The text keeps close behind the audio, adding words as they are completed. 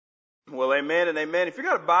Well, amen and amen. If you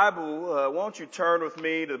got a Bible, why don't you turn with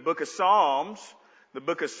me to the book of Psalms,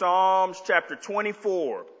 chapter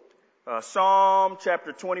 24. Psalms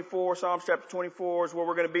chapter 24 is where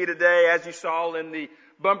we're going to be today. As you saw in the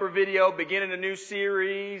bumper video, beginning a new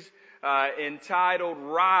series entitled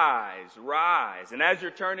Rise. And as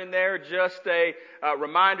you're turning there, just a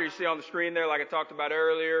reminder you see on the screen there, like I talked about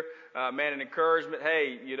earlier, an encouragement.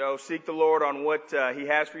 Hey, seek the Lord on what He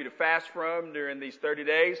has for you to fast from during these 30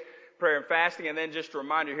 days. Prayer and fasting, and then just a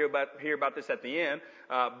reminder hear about this at the end.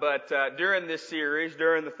 But during this series,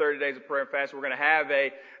 during the 30 days of prayer and fasting, we're going to have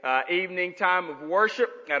a evening time of worship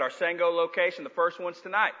at our Sango location. The first one's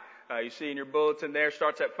tonight. You see in your bulletin there,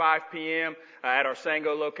 starts at 5 p.m. At our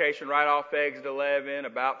Sango location, right off Exit 11,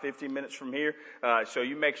 about 15 minutes from here. So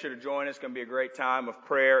you make sure to join us. It's going to be a great time of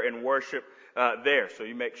prayer and worship there. So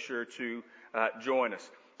you make sure to join us.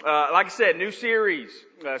 Like I said, new series,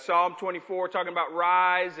 Psalm 24, talking about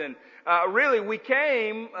rise, and really we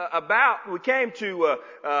came to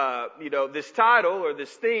this title or this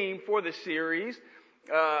theme for this series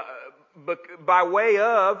by way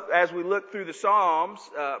of, as we look through the Psalms,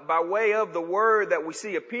 by way of the word that we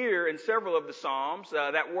see appear in several of the Psalms,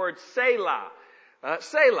 that word Selah.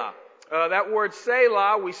 That word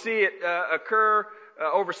Selah, we see it occur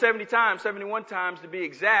over 71 times to be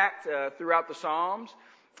exact, throughout the Psalms.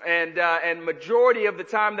 And majority of the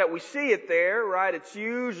time that we see it there, right, it's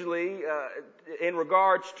usually in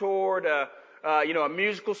regards toward a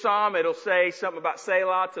musical psalm. It'll say something about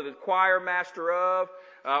Selah, to the choir master of,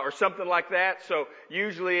 or something like that. So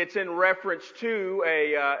usually it's in reference to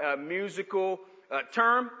a musical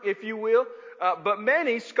term, if you will. But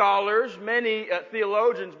many scholars, many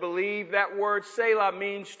theologians believe that word Selah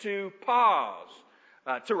means to pause,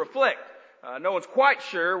 to reflect. No one's quite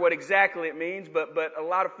sure what exactly it means, but a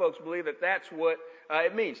lot of folks believe that that's what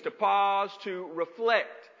it means, to pause, to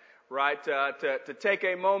reflect, right? To take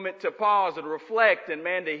a moment to pause and reflect, and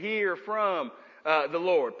to hear from the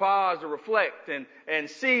Lord. Pause to reflect and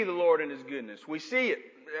see the Lord in His goodness. We see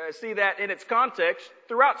that in its context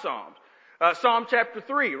throughout Psalms. Psalm chapter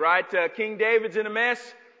 3, right? King David's in a mess.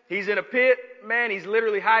 He's in a pit. He's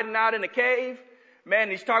literally hiding out in a cave.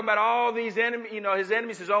 He's talking about all these enemies, his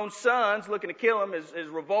enemies, his own sons looking to kill him, is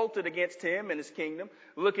revolted against him and his kingdom,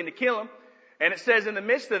 looking to kill him. And it says in the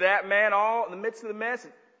midst of that, in the midst of the mess,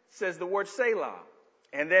 it says the word Selah.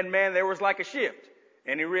 And then, there was like a shift.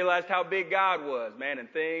 And he realized how big God was, and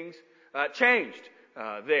things changed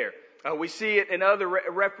there. We see it in other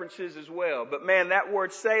references as well. But that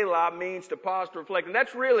word Selah means to pause, to reflect. And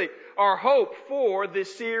that's really our hope for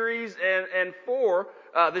this series and for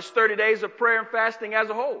this 30 days of prayer and fasting as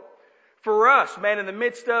a whole. For us, in the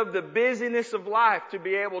midst of the busyness of life, to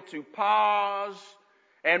be able to pause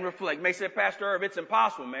and reflect. You may say, Pastor Irv, it's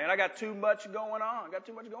impossible, I got too much going on.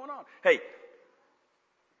 Hey,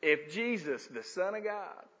 if Jesus, the Son of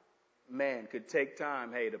God, could take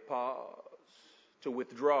time, to pause, to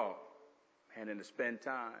withdraw, and to spend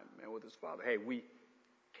time, with His Father. Hey, we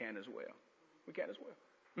can as well.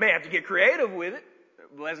 May have to get creative with it,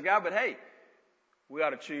 bless God, but hey, we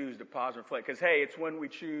ought to choose to pause and reflect. Because, it's when we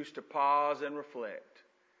choose to pause and reflect,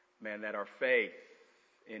 that our faith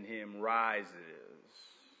in Him rises.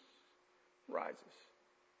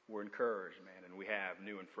 We're encouraged, and we have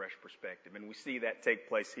new and fresh perspective. And we see that take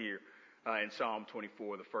place here in Psalm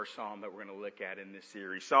 24, the first psalm that we're going to look at in this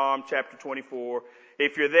series. Psalm chapter 24.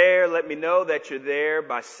 If you're there, let me know that you're there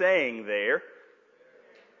by saying there.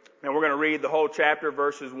 And we're going to read the whole chapter,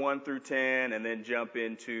 verses 1 through 10, and then jump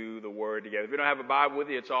into the Word together. If you don't have a Bible with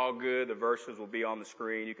you, it's all good. The verses will be on the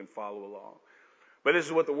screen. You can follow along. But this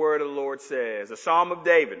is what the Word of the Lord says. A Psalm of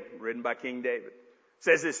David, written by King David. It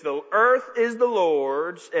says this: the earth is the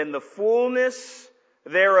Lord's, and the fullness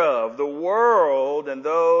thereof, the world and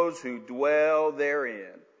those who dwell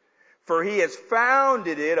therein. For He has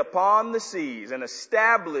founded it upon the seas and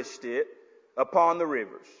established it upon the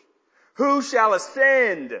rivers. Who shall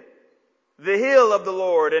ascend the hill of the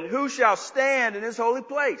Lord, and who shall stand in His holy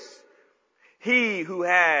place? He who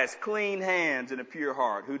has clean hands and a pure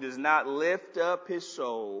heart, who does not lift up his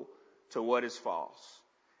soul to what is false,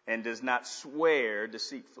 and does not swear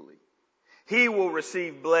deceitfully. He will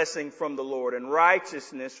receive blessing from the Lord and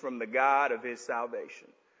righteousness from the God of his salvation.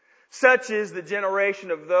 Such is the generation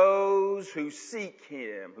of those who seek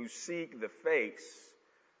Him, who seek the face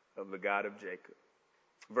of the God of Jacob.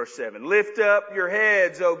 Verse 7, lift up your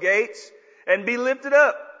heads, O gates, and be lifted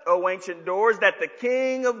up, O ancient doors, that the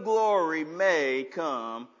King of glory may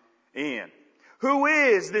come in. Who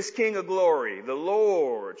is this King of glory? The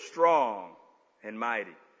Lord, strong and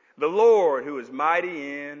mighty. The Lord who is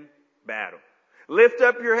mighty in battle. Lift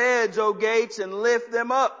up your heads, O gates, and lift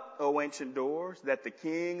them up, O ancient doors, that the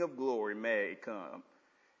King of glory may come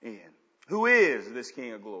in. Who is this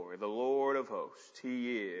King of glory? The Lord of hosts.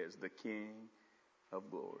 He is the King of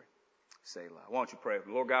glory. Selah. Why don't you pray?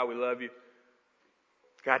 Lord God, we love you.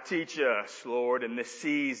 God, teach us, Lord, in this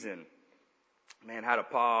season, man, how to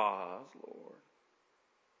pause, Lord.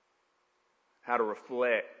 How to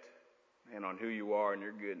reflect, man, on who you are and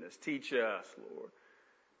your goodness. Teach us, Lord,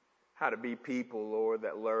 how to be people, Lord,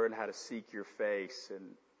 that learn how to seek your face and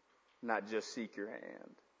not just seek your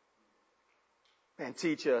hand. Man,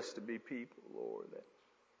 teach us to be people, Lord, that,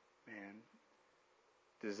 man,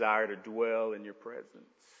 desire to dwell in your presence.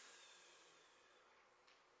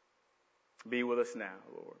 Be with us now,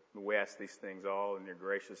 Lord. We ask these things all in your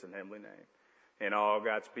gracious and heavenly name. And all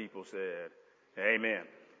God's people said, amen.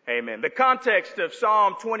 Amen. The context of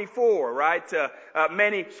Psalm 24, right?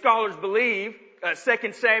 Many scholars believe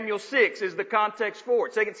 2 Samuel 6 is the context for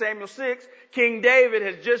it. 2 Samuel 6, King David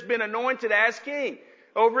has just been anointed as king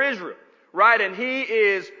over Israel, right? And he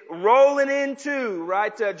is rolling into,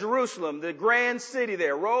 right, Jerusalem, the grand city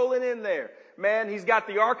there, rolling in there. Man, he's got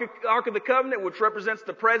the Ark of the Covenant, which represents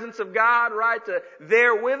the presence of God, right,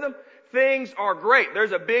 there with him. Things are great.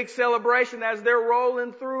 There's a big celebration as they're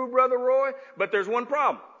rolling through, Brother Roy, but there's one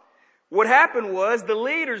problem. What happened was the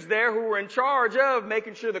leaders there who were in charge of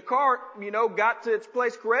making sure the cart, got to its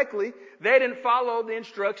place correctly, they didn't follow the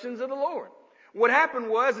instructions of the Lord. What happened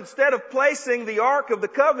was instead of placing the Ark of the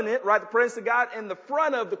Covenant, right, the presence of God in the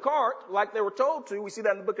front of the cart, like they were told to, we see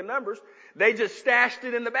that in the book of Numbers, they just stashed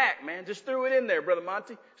it in the back, man. Just threw it in there, Brother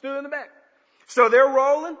Monty. Just threw it in the back. So they're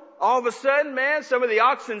rolling. All of a sudden, man, some of the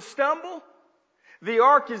oxen stumble. The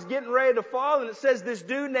Ark is getting ready to fall, and it says this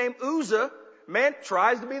dude named Uzzah, man,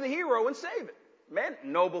 tries to be the hero and save it. Man,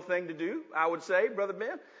 noble thing to do, I would say, Brother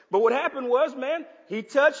Ben. But what happened was, man, he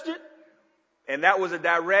touched it. And that was a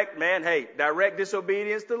direct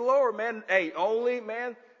disobedience to the Lord, man. Hey, only,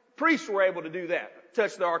 man, priests were able to do that.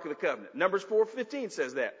 Touch the Ark of the Covenant. Numbers 4:15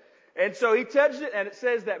 says that. And so he touched it, and it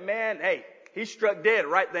says that, man, hey, he struck dead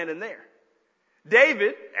right then and there.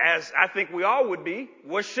 David, as I think we all would be,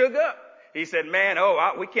 was shook up. He said, man,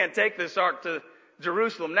 we can't take this Ark to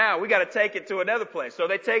Jerusalem now. We got to take it to another place. So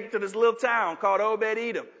they take it to this little town called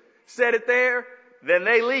Obed-Edom. Set it there, then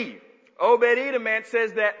they leave. Obed-Edom, man,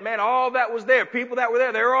 says that, man, all that was there, people that were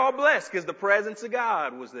there, they were all blessed because the presence of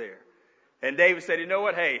God was there. And David said, you know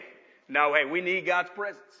what? Hey, we need God's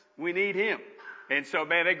presence. We need Him. And so,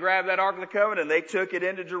 man, they grabbed that Ark of the Covenant and they took it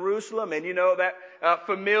into Jerusalem. And you know that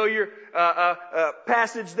familiar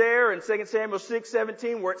passage there in 2 Samuel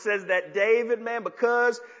 6:17 where it says that David, man,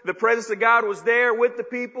 because the presence of God was there with the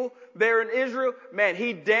people there in Israel, man,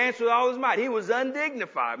 he danced with all his might. He was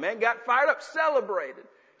undignified, man, got fired up, celebrated.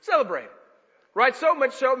 Right? So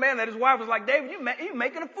much so, man, that his wife was like, David, you're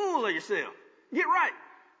making a fool of yourself. Get right.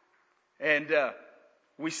 And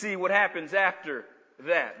we see what happens after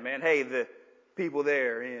that, man. Hey, the people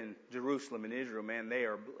there in Jerusalem and Israel, man, they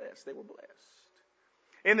are blessed. They were blessed.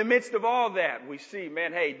 In the midst of all that, we see,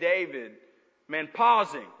 man, hey, David, man,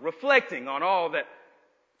 pausing, reflecting on all that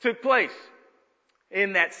took place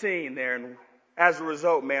in that scene there. And as a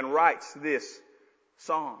result, man, writes this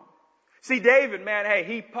psalm. See, David, man, hey,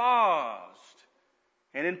 he paused.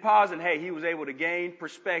 And in pausing, hey, he was able to gain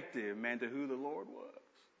perspective, man, to who the Lord was.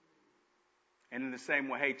 And in the same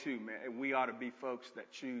way, hey, too, man, we ought to be folks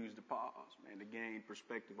that choose to pause, man, to gain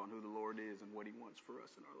perspective on who the Lord is and what He wants for us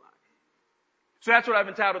in our life. So that's what I've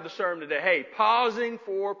entitled the sermon today. Hey, pausing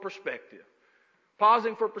for perspective.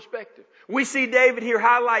 Pausing for perspective. We see David here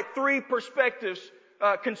highlight three perspectives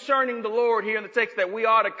concerning the Lord here in the text that we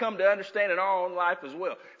ought to come to understand in our own life as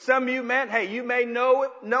well. Some of you, man, hey, you may know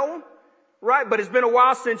Him, right? But it's been a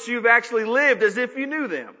while since you've actually lived as if you knew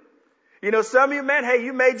them. You know, some of you, man, hey,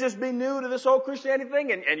 you may just be new to this whole Christianity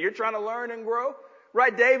thing and you're trying to learn and grow.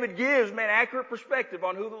 Right? David gives, man, accurate perspective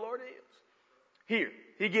on who the Lord is. Here,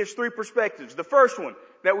 he gives three perspectives. The first one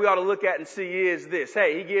that we ought to look at and see is this.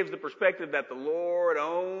 Hey, he gives the perspective that the Lord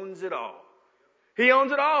owns it all. He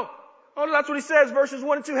owns it all. Oh, that's what he says, verses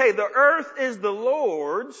 1 and 2. Hey, the earth is the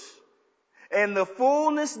Lord's and the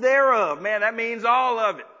fullness thereof. Man, that means all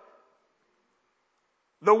of it.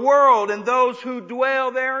 The world and those who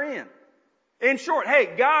dwell therein. In short,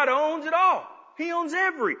 hey, God owns it all. He owns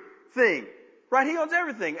everything. Right? He owns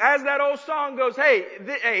everything. As that old song goes, hey,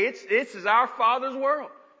 it's our Father's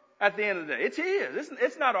world at the end of the day. It's His.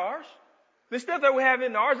 It's not ours. The stuff that we have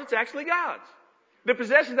in ours, it's actually God's. The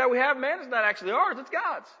possessions that we have, man, it's not actually ours. It's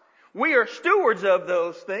God's. We are stewards of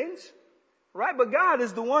those things, right? But God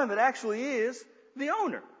is the one that actually is the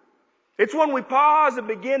owner. It's when we pause and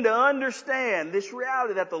begin to understand this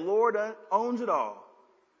reality that the Lord owns it all.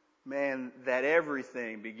 man, that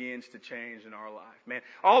everything begins to change in our life. Man,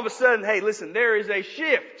 all of a sudden, hey, listen, there is a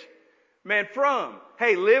shift, man, from,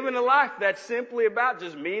 hey, living a life that's simply about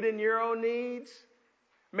just meeting your own needs.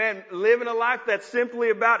 Man, living a life that's simply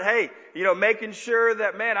about, hey, making sure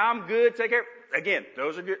that, man, I'm good, take care. Again,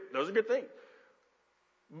 those are good things.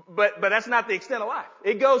 But that's not the extent of life.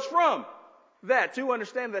 It goes from that to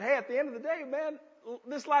understand that, hey, at the end of the day, man,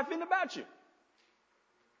 this life isn't about you.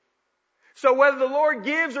 So whether the Lord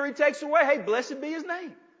gives or He takes away, hey, blessed be His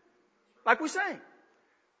name. Like we sang.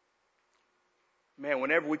 Man,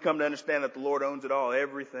 whenever we come to understand that the Lord owns it all,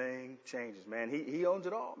 everything changes, man. He owns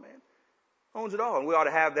it all, man. Owns it all. And we ought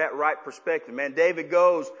to have that right perspective, man. David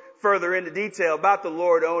goes further into detail about the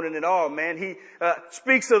Lord owning it all, man. He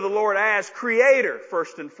speaks of the Lord as Creator,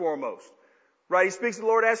 first and foremost. Right? He speaks of the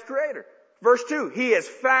Lord as Creator. Verse 2, He has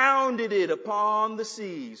founded it upon the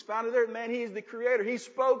seas. Founded it, man, He is the Creator. He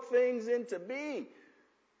spoke things into being.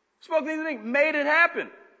 Spoke things into being. Made it happen.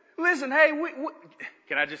 Listen, hey,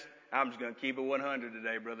 I'm just going to keep it 100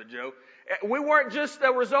 today, Brother Joe. We weren't just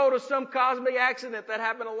a result of some cosmic accident that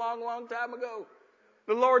happened a long, long time ago.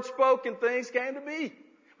 The Lord spoke and things came to be.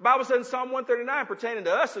 The Bible says in Psalm 139, pertaining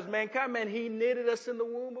to us as mankind, man, He knitted us in the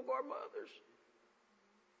womb of our mothers.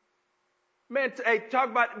 Man, hey, talk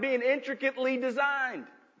about being intricately designed.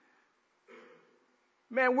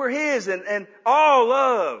 Man, we're His and all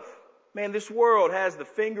of, man, this world has the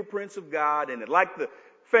fingerprints of God in it. Like the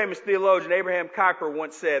famous theologian Abraham Kuyper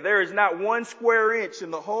once said, there is not one square inch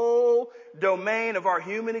in the whole domain of our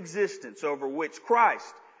human existence over which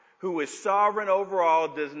Christ, who is sovereign over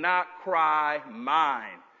all, does not cry,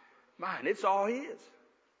 mine. Mine. It's all His.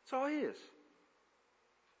 It's all His.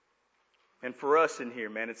 And for us in here,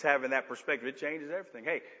 man, it's having that perspective. It changes everything.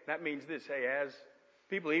 Hey, that means this. Hey, as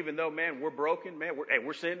people, even though, man, we're broken, man,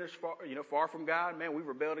 we're sinners, far from God, man, we've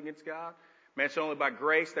rebelled against God. Man, it's only by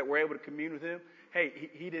grace that we're able to commune with Him. Hey,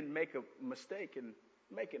 He didn't make a mistake in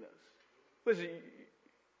making us. Listen,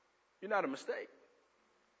 you're not a mistake.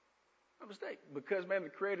 Not a mistake. Because, man, the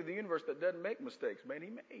Creator of the universe that doesn't make mistakes, man, He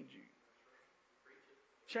made you.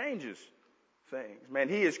 Changes things. Man,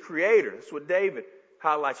 He is Creator. That's what David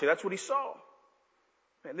highlights here. That's what he saw.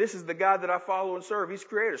 Man, this is the God that I follow and serve. He's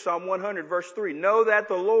Creator. Psalm 100, verse 3. Know that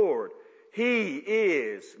the Lord, He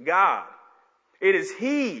is God. It is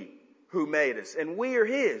He who made us, and we are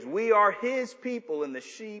His. We are His people and the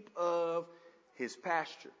sheep of His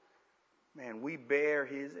pasture. Man, we bear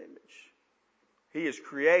His image. He is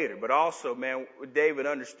Creator, but also, man, David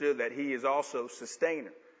understood that He is also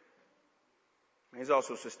sustainer. He's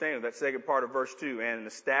also sustainer. That second part of verse 2, and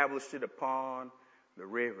established it upon the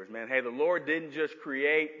rivers. Man, hey, the Lord didn't just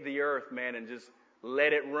create the earth, man, and just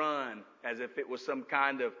let it run as if it was some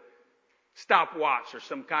kind of stopwatch or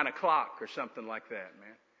some kind of clock or something like that,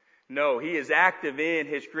 man. No, He is active in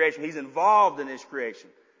His creation. He's involved in His creation.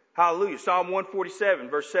 Hallelujah. Psalm 147,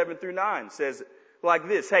 verse 7 through 9 says like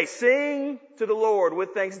this. Hey, sing to the Lord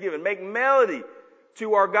with thanksgiving. Make melody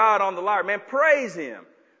to our God on the lyre. Man, praise Him.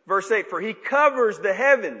 Verse 8, for He covers the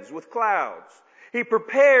heavens with clouds. He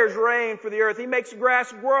prepares rain for the earth. He makes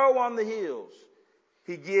grass grow on the hills.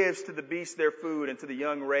 He gives to the beasts their food and to the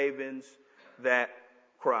young ravens that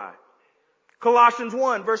cry. Colossians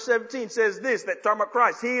 1 verse 17 says this, that talking about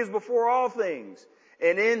Christ. He is before all things,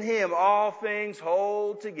 and in Him all things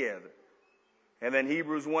hold together. And then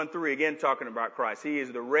Hebrews 1:3 again talking about Christ. He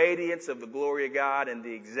is the radiance of the glory of God and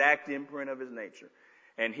the exact imprint of His nature.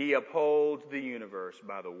 And He upholds the universe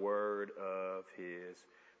by the word of His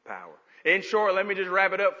power. In short, let me just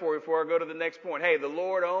wrap it up for you before I go to the next point. Hey, the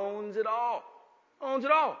Lord owns it all. Owns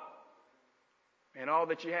it all. And all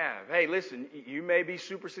that you have. Hey, listen, you may be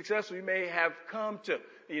super successful. You may have come to,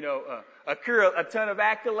 accrue a ton of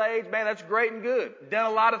accolades. Man, that's great and good. Done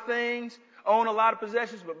a lot of things. Own a lot of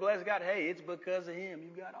possessions. But bless God, hey, it's because of Him.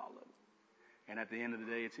 You got all of them. And at the end of the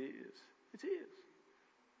day, it's His. It's His.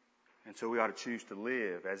 And so we ought to choose to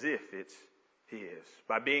live as if it's His.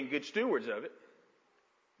 By being good stewards of it.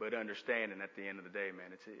 But understanding at the end of the day,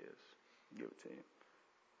 man, it's His. Give it to Him.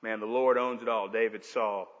 Man, the Lord owns it all. David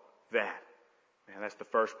saw that. Man, that's the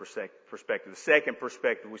first perspective. The second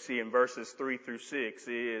perspective we see in verses 3 through 6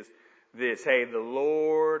 is this. Hey, the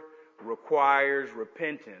Lord requires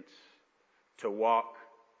repentance to walk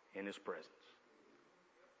in His presence.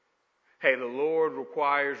 Hey, the Lord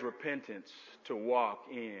requires repentance to walk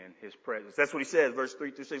in His presence. That's what He says, verse 3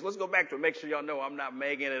 through 6. Let's go back to it. Make sure y'all know I'm not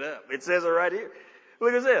making it up. It says it right here.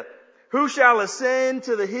 Look at this. Who shall ascend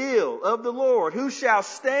to the hill of the Lord? Who shall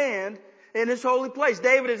stand in His holy place?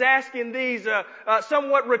 David is asking these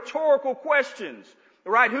somewhat rhetorical questions,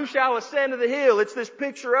 right? Who shall ascend to the hill? It's this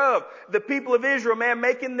picture of the people of Israel, man,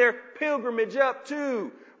 making their pilgrimage up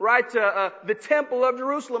to, right, to the temple of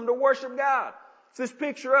Jerusalem to worship God. It's this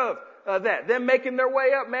picture of that. Them making their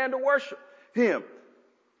way up, man, to worship Him.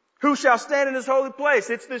 Who shall stand in His holy place?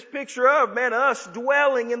 It's this picture of, man, us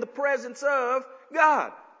dwelling in the presence of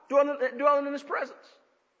God. Dwelling in His presence.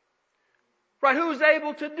 Right? Who's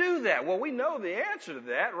able to do that? Well, we know the answer to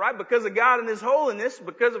that, right? Because of God and His holiness,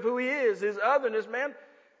 because of who He is, His otherness, man.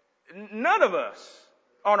 None of us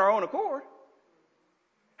on our own accord.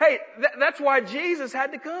 Hey, that's why Jesus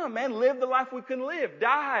had to come, man. Live the life we couldn't live.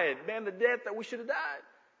 Died, man, the death that we should have died.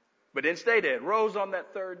 But didn't stay dead. Rose on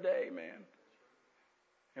that third day, man.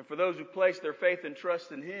 And for those who place their faith and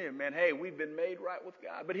trust in Him, man, hey, we've been made right with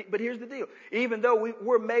God. But here's the deal. Even though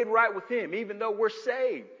we're made right with Him, even though we're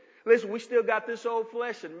saved, listen, we still got this old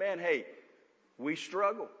flesh, and man, hey, we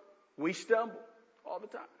struggle. We stumble all the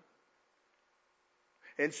time.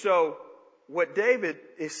 And so, what David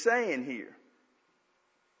is saying here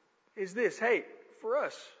is this. Hey, for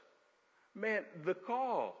us, man, the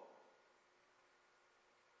call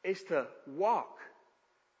is to walk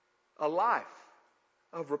a life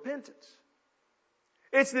of repentance.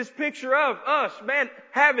 It's this picture of us, man,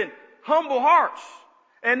 having humble hearts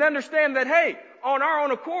and understand that, hey, on our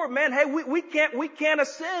own accord, man, hey, we can't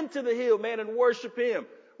ascend to the hill, man, and worship Him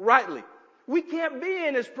rightly. We can't be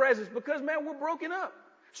in His presence because, man, we're broken up.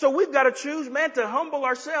 So we've got to choose, man, to humble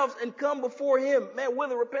ourselves and come before Him, man,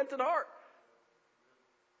 with a repentant heart.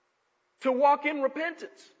 To walk in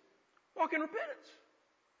repentance. Walk in repentance.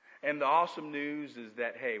 And the awesome news is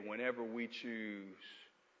that, hey, whenever we choose,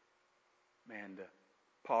 man, to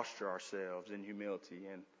posture ourselves in humility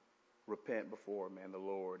and repent before, man, the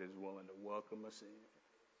Lord is willing to welcome us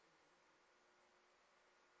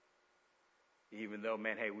in. Even though,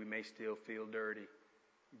 man, hey, we may still feel dirty,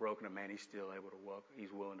 broken, man, He's still able to welcome.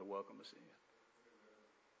 He's willing to welcome us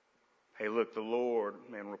in. Hey, look, the Lord,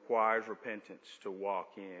 man, requires repentance to walk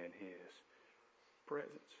in His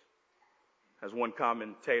presence. As one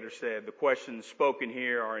commentator said, the questions spoken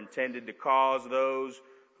here are intended to cause those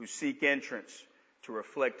who seek entrance to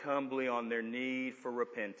reflect humbly on their need for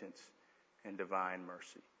repentance and divine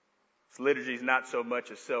mercy. This liturgy is not so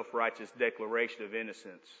much a self-righteous declaration of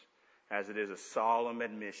innocence as it is a solemn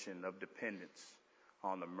admission of dependence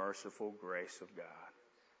on the merciful grace of God,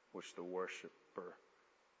 which the worshiper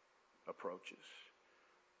approaches.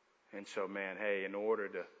 And so, man, hey, in order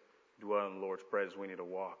to dwell in the Lord's presence, we need to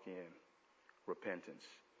walk in repentance.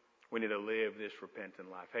 We need to live this repentant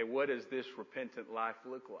life. Hey, what does this repentant life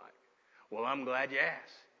look like? Well, I'm glad you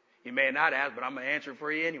asked. You may not ask, but I'm going to answer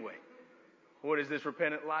for you anyway. What does this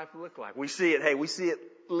repentant life look like? We see it. Hey, we see it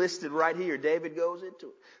listed right here. David goes into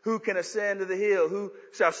it. Who can ascend to the hill? Who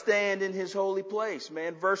shall stand in His holy place?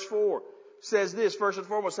 Man, verse 4 says this, first and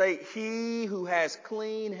foremost, hey, he who has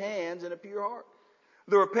clean hands and a pure heart.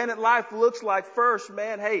 The repentant life looks like first,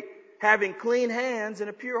 man, hey, having clean hands and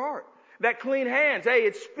a pure heart. That clean hands, hey,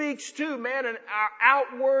 it speaks to, man, our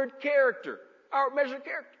outward character, our measured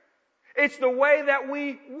character. It's the way that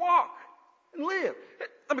we walk and live.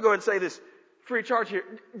 Let me go ahead and say this free of charge here.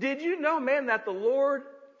 Did you know, man, that the Lord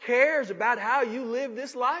cares about how you live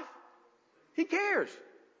this life? He cares.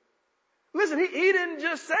 Listen, He didn't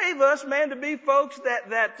just save us, man, to be folks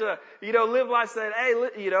that live life that,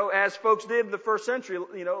 hey, as folks did in the first century,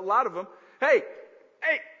 a lot of them. Hey,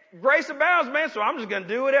 grace abounds, man, so I'm just going to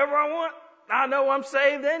do whatever I want. I know I'm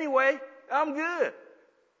saved anyway. I'm good.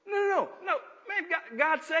 No. Man,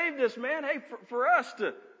 God saved us, man. Hey, for us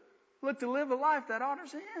to look to live a life that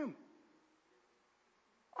honors Him.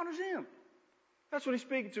 Honors Him. That's what He's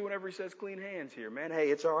speaking to whenever He says clean hands here, man. Hey,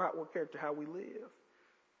 it's our outward character, how we live.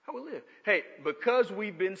 How we live. Hey, because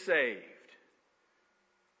we've been saved,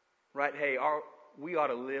 right? Hey, we ought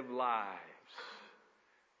to live lives,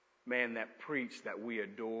 man, that preach that we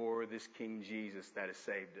adore this King Jesus that has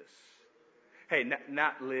saved us. Hey,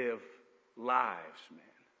 not live lives, man,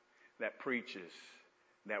 that preaches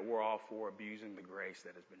that we're all for abusing the grace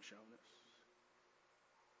that has been shown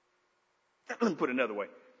us. Let me put it another way.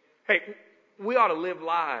 Hey, we ought to live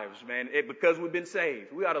lives, man, because we've been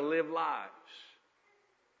saved. We ought to live lives,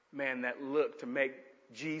 man, that look to make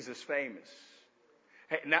Jesus famous.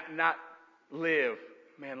 Hey, not live,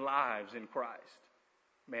 man, lives in Christ,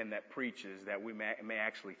 man, that preaches that we may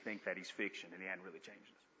actually think that He's fiction and He hadn't really changed us.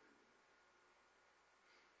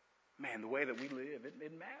 Man, the way that we live,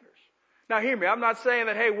 it matters. Now hear me, I'm not saying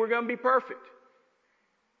that, hey, we're going to be perfect.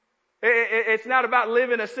 It's not about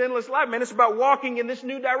living a sinless life, man. It's about walking in this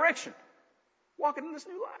new direction. Walking in this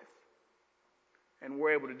new life. And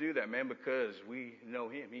we're able to do that, man, because we know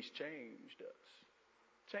Him. He's changed us.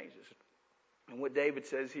 Changed us. And what David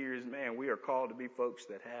says here is, man, we are called to be folks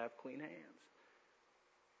that have clean hands.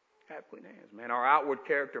 Have clean hands, man. Our outward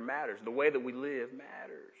character matters. The way that we live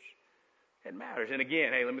matters. It matters. And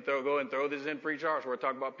again, hey, let me go ahead and throw this in for each heart. So we're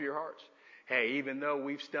talking about pure hearts. Hey, even though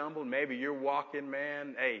we've stumbled, maybe you're walking,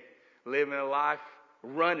 man, hey, living a life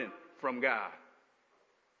running from God.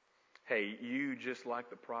 Hey, you just like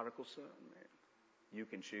the prodigal son, man. You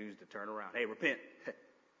can choose to turn around. Hey, repent.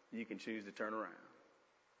 You can choose to turn around.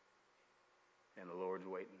 And the Lord's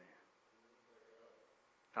waiting there.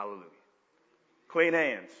 Hallelujah. Clean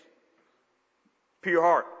hands. Pure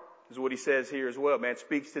heart is what he says here as well, man. It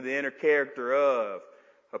speaks to the inner character of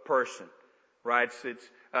a person, right? It's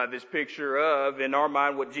this picture of, in our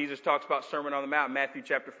mind, what Jesus talks about Sermon on the Mount, Matthew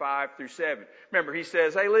chapter 5 through 7. Remember, he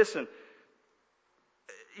says, hey, listen,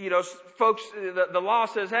 folks, the law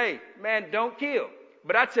says, hey, man, don't kill.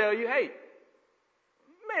 But I tell you, hey,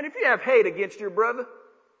 man, if you have hate against your brother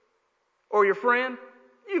or your friend,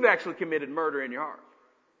 you've actually committed murder in your heart.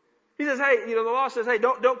 He says, hey, the law says, hey,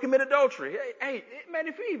 don't commit adultery. Hey, man,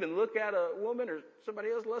 if you even look at a woman or somebody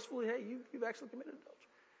else lustfully, hey, you've actually committed adultery.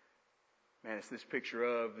 Man, it's this picture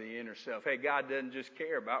of the inner self. Hey, God doesn't just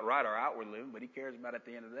care about, right, our outward living, but he cares about at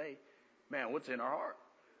the end of the day, man, what's in our heart.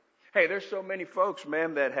 Hey, there's so many folks,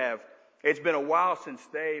 man, that it's been a while since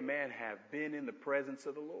they, man, have been in the presence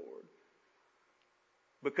of the Lord.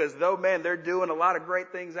 Because though, man, they're doing a lot of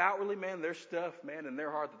great things outwardly, man, there's stuff, man, in their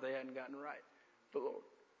heart that they hadn't gotten right. The Lord.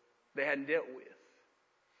 They hadn't dealt with.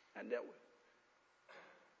 And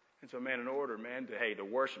so, man, in order, man, to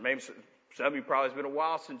worship, maybe some of you probably it's been a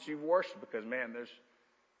while since you've worshiped because, man, there's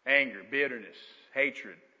anger, bitterness,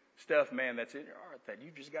 hatred, stuff, man, that's in your heart that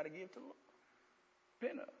you just got to give to the Lord.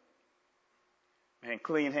 Repent of. Man,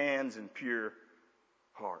 clean hands and pure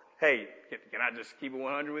heart. Hey, can I just keep it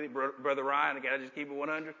 100 with you? Brother Ryan, can I just keep it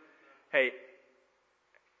 100? Hey,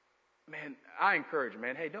 man, I encourage you,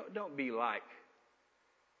 man, hey, don't be like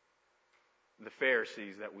the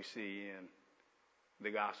Pharisees that we see in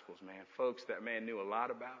the Gospels, man. Folks that, man, knew a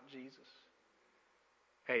lot about Jesus.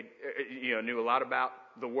 Hey, knew a lot about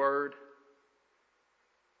the Word.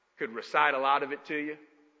 Could recite a lot of it to you.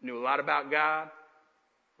 Knew a lot about God.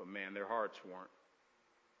 But, man, their hearts weren't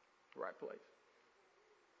the right place.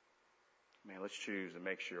 Man, let's choose to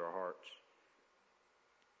make sure our hearts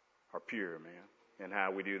are pure, man. And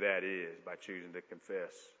how we do that is by choosing to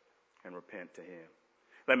confess and repent to him.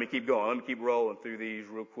 Let me keep going. Let me keep rolling through these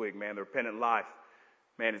real quick, man. The repentant life,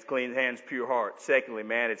 man, it's clean hands, pure heart. Secondly,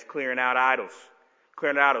 man, it's clearing out idols.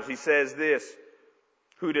 Clearing out idols. He says this,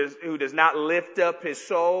 who does not lift up his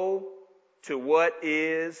soul to what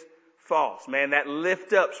is false. Man, that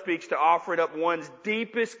lift up speaks to offering up one's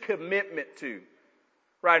deepest commitment to.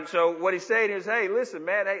 Right, and so what he's saying is, hey, listen,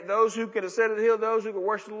 man, hey, those who can ascend to the hill, those who can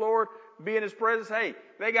worship the Lord, be in his presence, hey,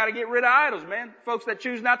 they got to get rid of idols, man. Folks that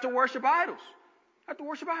choose not to worship idols. Not to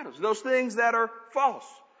worship idols. Those things that are false.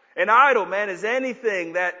 An idol, man, is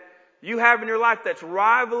anything that you have in your life that's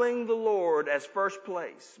rivaling the Lord as first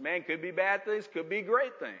place. Man, could be bad things, could be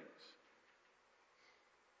great things.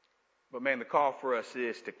 But, man, the call for us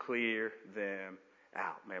is to clear them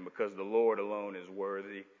out, man, because the Lord alone is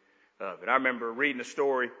worthy of it. I remember reading a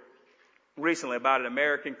story recently about an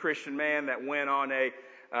American Christian man that went on a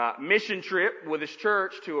mission trip with his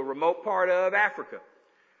church to a remote part of Africa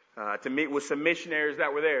to meet with some missionaries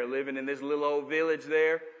that were there, living in this little old village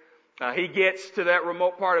there. He gets to that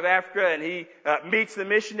remote part of Africa and he meets the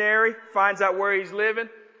missionary, finds out where he's living.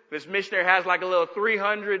 This missionary has like a little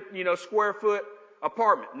 300, square foot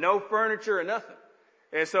apartment, no furniture or nothing.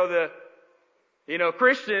 And so the,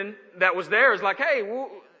 Christian that was there is like, hey,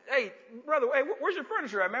 brother, hey, where's your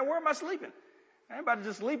furniture at, man? Where am I sleeping? I ain't about to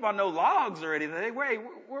just sleep on no logs or anything. Where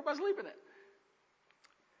am I sleeping at?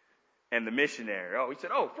 And the missionary, he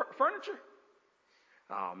said, furniture?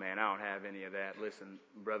 Oh, man, I don't have any of that. Listen,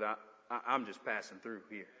 brother, I'm just passing through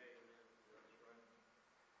here.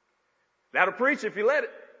 That'll preach if you let it.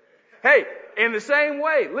 Hey, in the same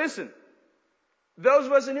way, listen, those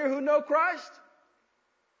of us in here who know Christ,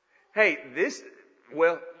 hey,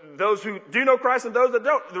 those who do know Christ and those that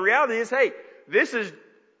don't, the reality is, hey, this is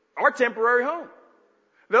our temporary home.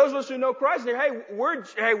 Those of us who know Christ,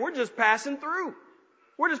 we're just passing through.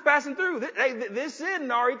 We're just passing through. This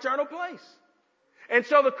isn't our eternal place. And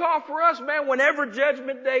so the call for us, man, whenever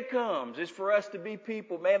judgment day comes, is for us to be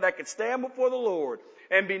people, man, that can stand before the Lord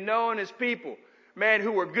and be known as people, man,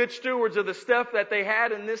 who were good stewards of the stuff that they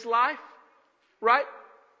had in this life, right?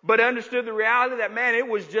 But understood the reality that, man, it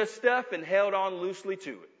was just stuff and held on loosely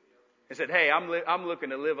to it. And said, hey, I'm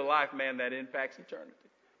looking to live a life, man, that impacts eternity.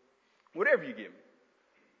 Whatever you give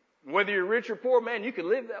me. Whether you're rich or poor, man, you can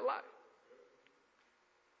live that life.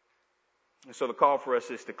 And so the call for us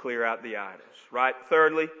is to clear out the idols, right?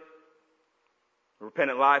 Thirdly, A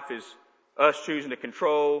repentant life is us choosing to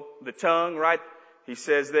control the tongue, right? He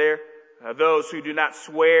says there, those who do not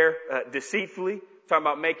swear deceitfully, talking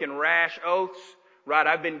about making rash oaths, right?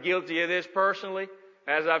 I've been guilty of this personally.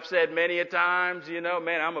 As I've said many a times,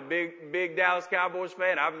 man, I'm a big Dallas Cowboys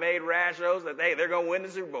fan. I've made rash oaths that, hey, they're going to win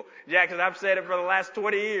the Super Bowl. Jackson, I've said it for the last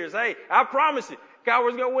 20 years. Hey, I promise you,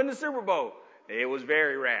 Cowboys going to win the Super Bowl. It was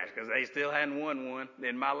very rash because they still hadn't won one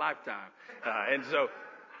in my lifetime. And so,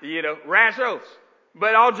 rash oaths.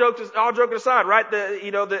 But all joking aside, right?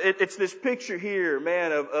 It's this picture here,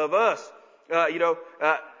 man, of us,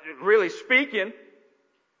 really speaking,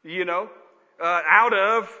 out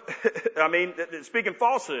of, speaking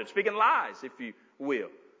falsehood, speaking lies, if you will,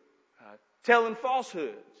 telling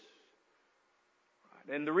falsehoods.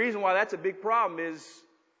 And the reason why that's a big problem is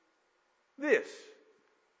this.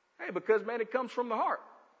 Hey, because, man, it comes from the heart.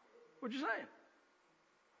 What you saying?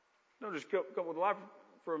 Don't just come with life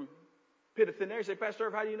from pit of thin air. You say, Pastor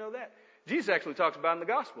Irv, how do you know that? Jesus actually talks about in the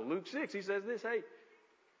gospel. Luke 6, he says this, hey,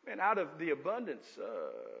 man, out of the abundance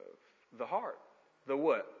of the heart, the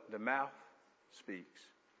what? The mouth speaks.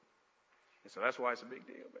 And so that's why it's a big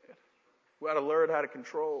deal, man. We ought to learn how to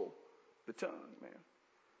control the tongue, man.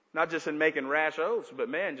 Not just in making rash oaths, but,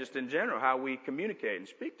 man, just in general, how we communicate and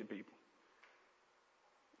speak to people.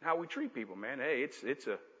 How we treat people, man. Hey, it's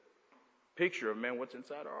a picture of, man, what's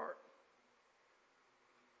inside our heart.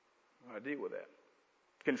 I deal with that.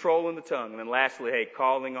 Controlling the tongue. And then lastly, hey,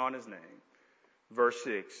 calling on his name. Verse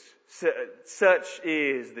 6. Such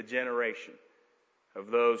is the generation of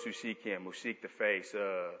those who seek him, who seek the face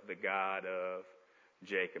of the God of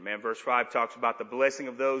Jacob. Man, verse 5 talks about the blessing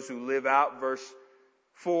of those who live out verse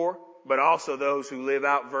 4, but also those who live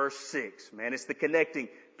out verse 6. Man, it's the connecting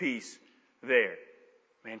piece there.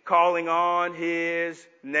 Man, calling on his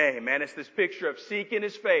name. Man, it's this picture of seeking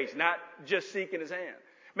his face, not just seeking his hand.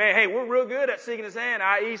 Man, hey, we're real good at seeking his hand,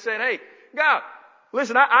 i.e. saying, hey, God,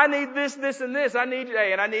 listen, I need this, this, and this. I need it,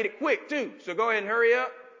 and I need it quick, too. So go ahead and hurry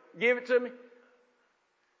up. Give it to me.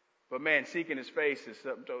 But, man, seeking his face is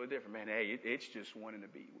something totally different. Man, hey, it's just wanting to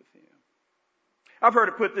be with him. I've heard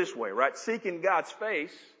it put this way, right? Seeking God's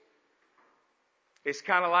face is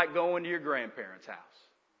kind of like going to your grandparents' house.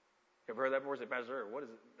 You've heard that before? Say, Pastor,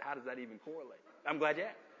 how does that even correlate? I'm glad you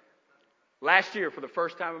asked. Last year, for the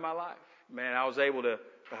first time in my life, man, I was able to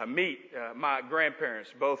meet my grandparents.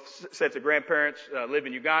 Both sets of grandparents live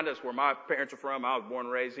in Uganda. That's where my parents are from. I was born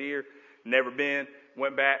and raised here. Never been.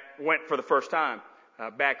 Went for the first time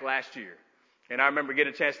back last year. And I remember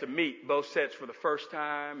getting a chance to meet both sets for the first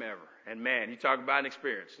time ever. And, man, you talk about an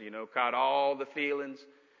experience. Caught all the feelings.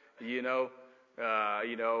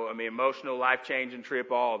 Emotional, life-changing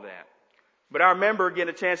trip, all of that. But I remember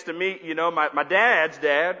getting a chance to meet, my dad's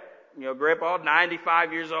dad, Grandpa,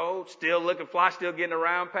 95 years old, still looking fly, still getting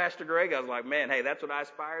around, Pastor Greg. I was like, man, hey, that's what I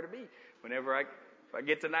aspire to be whenever I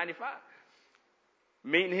get to 95.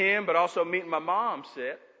 Meeting him, but also meeting my mom's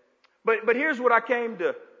set. But here's what I came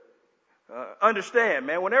to understand,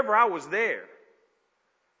 man. Whenever I was there,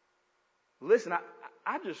 listen,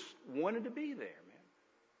 I just wanted to be there,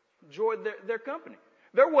 man. Enjoyed their company.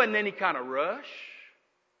 There wasn't any kind of rush.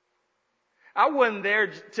 I wasn't there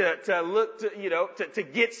to look to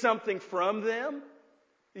get something from them,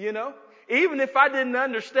 Even if I didn't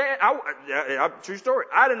understand, true story,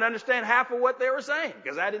 I didn't understand half of what they were saying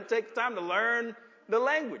because I didn't take the time to learn the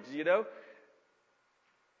language,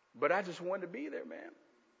 But I just wanted to be there, man.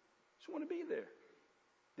 Just wanted to be there.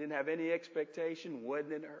 Didn't have any expectation,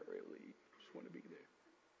 wasn't in a hurry to leave. Just wanted to be there.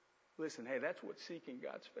 Listen, hey, that's what seeking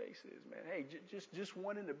God's face is, man. Hey, just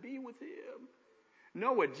wanting to be with him.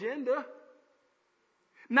 No agenda.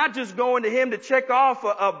 Not just going to him to check off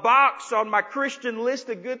a box on my Christian list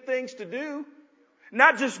of good things to do.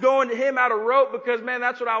 Not just going to him out of rote because, man,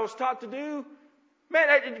 that's what I was taught to do.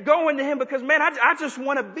 Man, going to him because, man, I just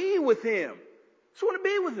want to be with him. Just want to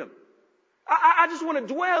be with him. I just want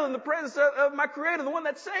to dwell in the presence of my Creator, the one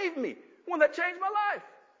that saved me, the one that changed my life.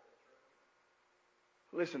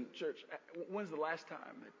 Listen, church, when's the last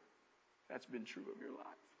time that's been true of your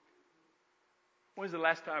life? When's the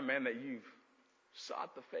last time, man, that you've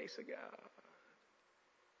sought the face of God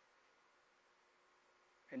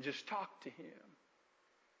and just talked to him?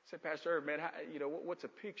 Say, Pastor Irv, man, what's a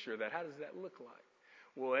picture of that? How does that look like?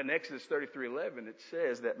 Well, in Exodus 33:11, it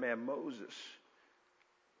says that, man, Moses,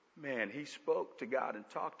 man, he spoke to God and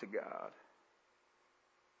talked to God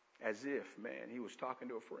as if, man, he was talking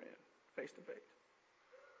to a friend, face to face.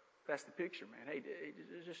 That's the picture, man. Hey,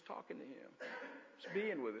 just talking to him, just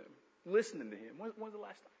being with him, listening to him. When's the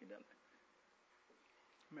last time you done that?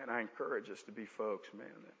 Man, I encourage us to be folks, man,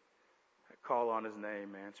 that call on his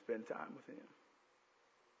name, man, spend time with him.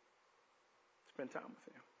 Spend time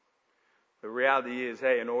with him. The reality is,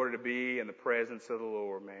 hey, in order to be in the presence of the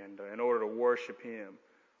Lord, man, in order to worship him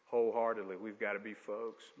wholeheartedly, we've got to be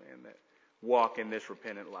folks, man, that walk in this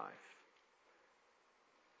repentant life.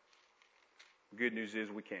 Good news is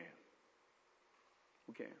we can.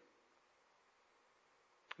 We can.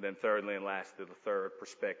 Then thirdly and lastly, the third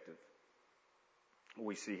perspective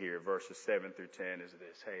we see here, verses 7 through 10, is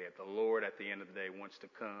this. Hey, the Lord at the end of the day wants to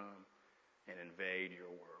come and invade your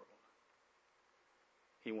world.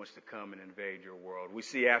 He wants to come and invade your world. We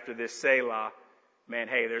see after this Selah, man,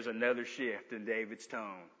 hey, there's another shift in David's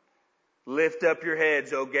tone. Lift up your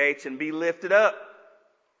heads, O gates, and be lifted up,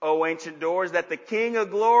 O ancient doors, that the King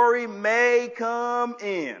of glory may come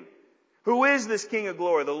in. Who is this King of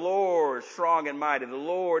glory? The Lord, strong and mighty. The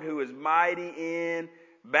Lord who is mighty in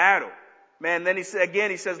battle. Man, then he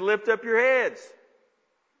says, lift up your heads.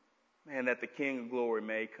 Man, that the King of glory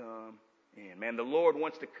may come in. Man, the Lord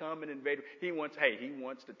wants to come and invade. He wants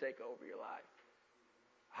to take over your life.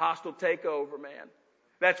 Hostile takeover, man.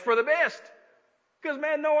 That's for the best. Because,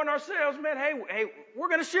 man, knowing ourselves, man, hey, we're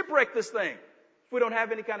going to shipwreck this thing if we don't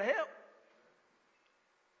have any kind of help.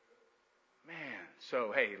 Man,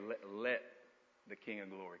 so, hey, let the King of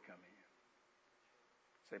glory come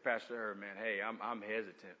in. Say, Pastor Herb, man, hey, I'm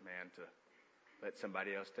hesitant, man, to let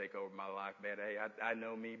somebody else take over my life. Man, hey, I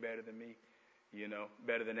know me better than me,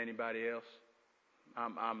 better than anybody else.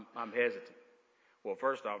 I'm hesitant. Well,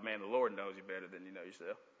 first off, man, the Lord knows you better than you know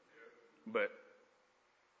yourself. But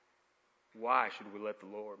why should we let the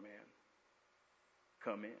Lord, man,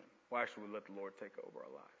 come in? Why should we let the Lord take over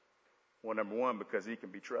our life? Well, number one, because he can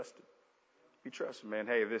be trusted. Be trusted, man.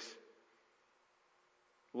 Hey, this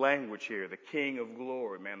language here, the King of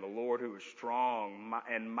glory, man, the Lord who is strong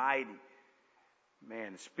and mighty,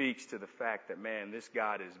 man, speaks to the fact that, man, this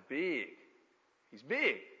God is big. He's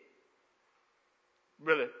big.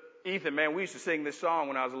 Brother Ethan, man, we used to sing this song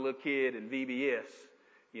when I was a little kid in VBS.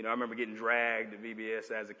 I remember getting dragged to VBS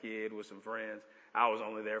as a kid with some friends. I was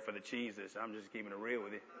only there for the cheeses. I'm just keeping it real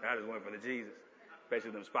with you. I just went for the cheeses,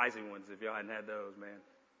 especially them spicy ones. If y'all hadn't had those, man,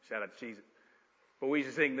 shout out to Cheez-It. But we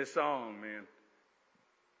used to sing this song, man,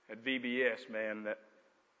 at VBS, man, that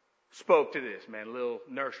spoke to this, man, little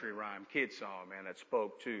nursery rhyme, kid song, man, that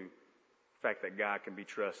spoke to the fact that God can be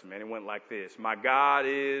trusted, man. It went like this. My God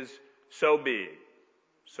is so big,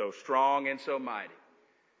 so strong, and so mighty.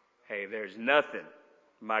 Hey, there's nothing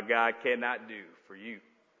my God cannot do for you.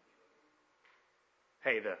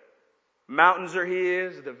 Hey, the mountains are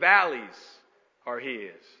his, the valleys are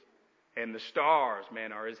his, and the stars,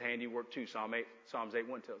 man, are his handiwork too. Psalms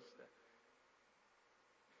 8:1 tells us that.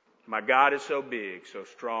 My God is so big, so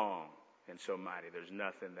strong, and so mighty. There's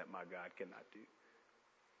nothing that my God cannot do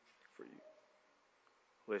for you.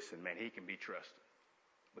 Listen, man, he can be trusted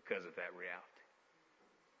because of that reality.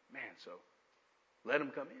 Man, so let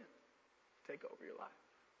him come in. Take over your life.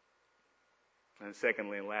 And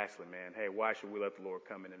secondly and lastly, man, hey, why should we let the Lord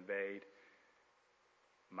come and invade?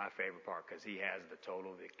 My favorite part, because he has the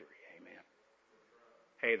total victory. Amen.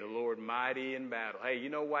 Hey, the Lord mighty in battle. Hey, you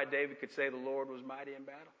know why David could say the Lord was mighty in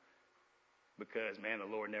battle? Because, man, the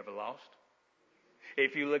Lord never lost.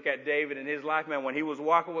 If you look at David in his life, man, when he was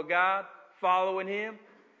walking with God, following him,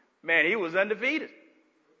 man, he was undefeated.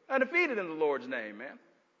 Undefeated in the Lord's name, man.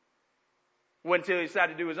 Wasn't until he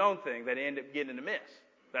decided to do his own thing that he ended up getting in a mess.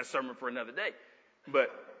 That's a sermon for another day.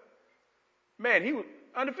 But, man, he was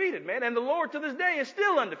undefeated, man. And the Lord to this day is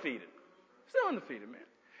still undefeated. Still undefeated, man.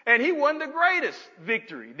 And he won the greatest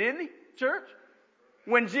victory, didn't he, church?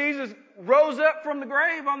 When Jesus rose up from the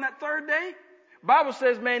grave on that third day, Bible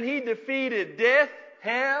says, man, he defeated death,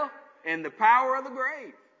 hell, and the power of the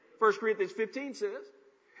grave. 1 Corinthians 15 says.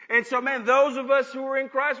 And so, man, those of us who are in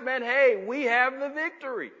Christ, man, hey, we have the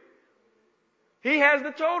victory. He has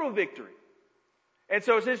the total victory. And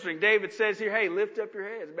so it's interesting. David says here, hey, lift up your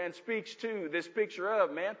heads. Man, speaks to this picture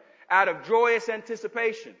of, man, out of joyous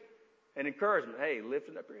anticipation and encouragement. Hey,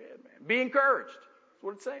 lifting up your head, man. Be encouraged. That's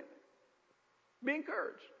what it's saying. Be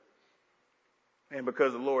encouraged. And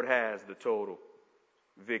because the Lord has the total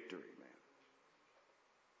victory, man.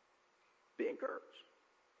 Be encouraged.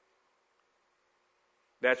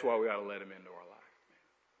 That's why we ought to let him into our life,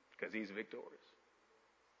 man. Because he's victorious.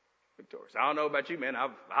 Victorious. I don't know about you, man.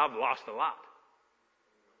 I've lost a lot.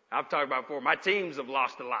 I've talked about before. My teams have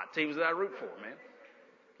lost a lot. Teams that I root for,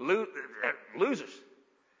 man. Losers.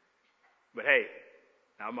 But hey,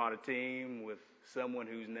 I'm on a team with someone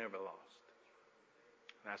who's never lost.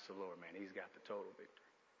 That's the Lord, man. He's got the total victory.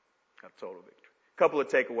 Got total victory. A couple of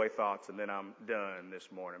takeaway thoughts, and then I'm done this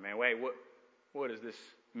morning, man. Wait, what does this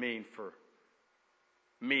mean for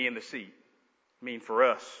me in the seat? Mean for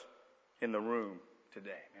us in the room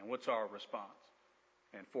today, man? What's our response?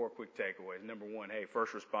 And 4 quick takeaways. Number 1, hey,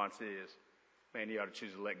 first response is, man, you ought to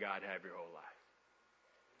choose to let God have your whole life.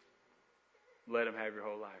 Let him have your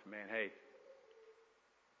whole life, man. Hey,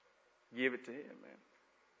 give it to him, man.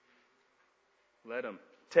 Let him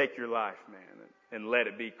take your life, man, and let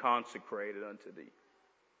it be consecrated unto thee.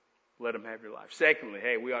 Let him have your life. Secondly,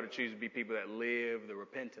 hey, we ought to choose to be people that live the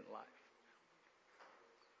repentant life.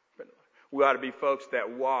 We ought to be folks that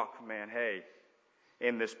walk, man, hey,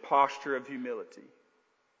 in this posture of humility.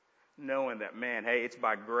 Knowing that, man, hey, it's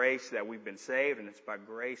by grace that we've been saved, and it's by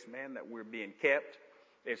grace, man, that we're being kept.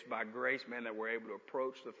 It's by grace, man, that we're able to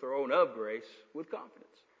approach the throne of grace with confidence.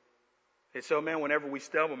 And so, man, whenever we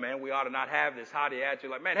stumble, man, we ought to not have this haughty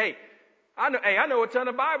attitude like, man, hey, I know a ton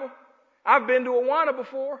of Bible. I've been to Awana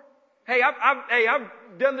before. Hey, I've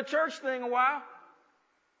done the church thing a while.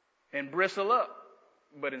 And bristle up.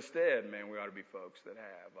 But instead, man, we ought to be folks that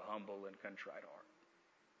have a humble and contrite heart.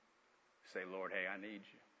 Say, Lord, hey, I need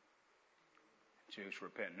you. Choose to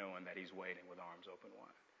repent knowing that he's waiting with arms open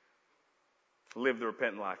wide. Live the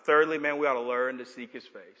repentant life. Thirdly, man, we ought to learn to seek his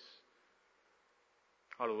face.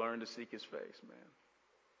 Ought to learn to seek his face, man.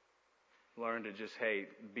 Learn to just, hey,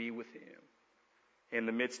 be with him. In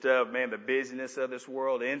the midst of, man, the busyness of this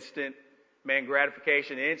world, instant, man,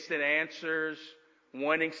 gratification, instant answers,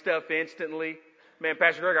 wanting stuff instantly. Man,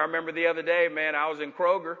 Pastor Greg, I remember the other day, man, I was in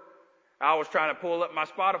Kroger. I was trying to pull up my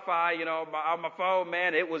Spotify, on my phone,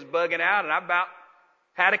 man. It was bugging out, and I about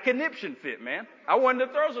had a conniption fit, man. I wanted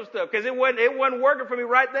to throw some stuff because it wasn't working for me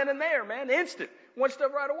right then and there, man. Instant. Want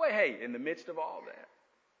stuff right away. Hey, in the midst of all that,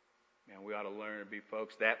 man, we ought to learn to be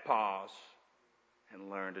folks that pause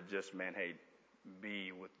and learn to just, man, hey,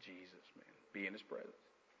 be with Jesus, man. Be in his presence.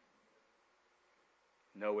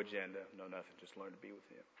 No agenda, no nothing. Just learn to be with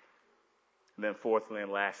him. And then fourthly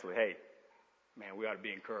and lastly, hey, man, we ought to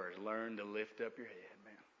be encouraged. Learn to lift up your head,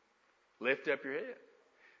 man. Lift up your head.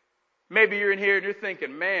 Maybe you're in here and you're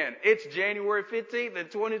thinking, man, it's January 15th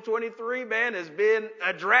and 2023, man, has been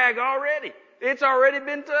a drag already. It's already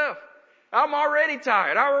been tough. I'm already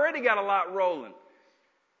tired. I already got a lot rolling.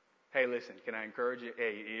 Hey, listen, can I encourage you?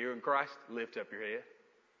 Hey, you're in Christ, lift up your head.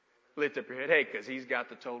 Lift up your head. Hey, because he's got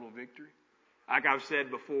the total victory. Like I've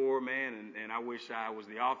said before, man, and I wish I was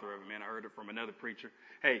the author of it, man. I heard it from another preacher.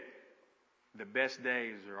 Hey, the best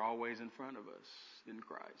days are always in front of us in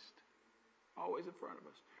Christ. Always in front of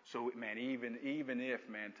us. So, man, even if,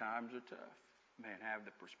 man, times are tough, man, have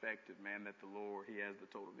the perspective, man, that the Lord, he has the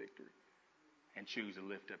total victory. And choose to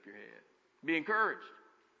lift up your head. Be encouraged.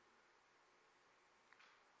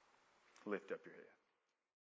 Lift up your head.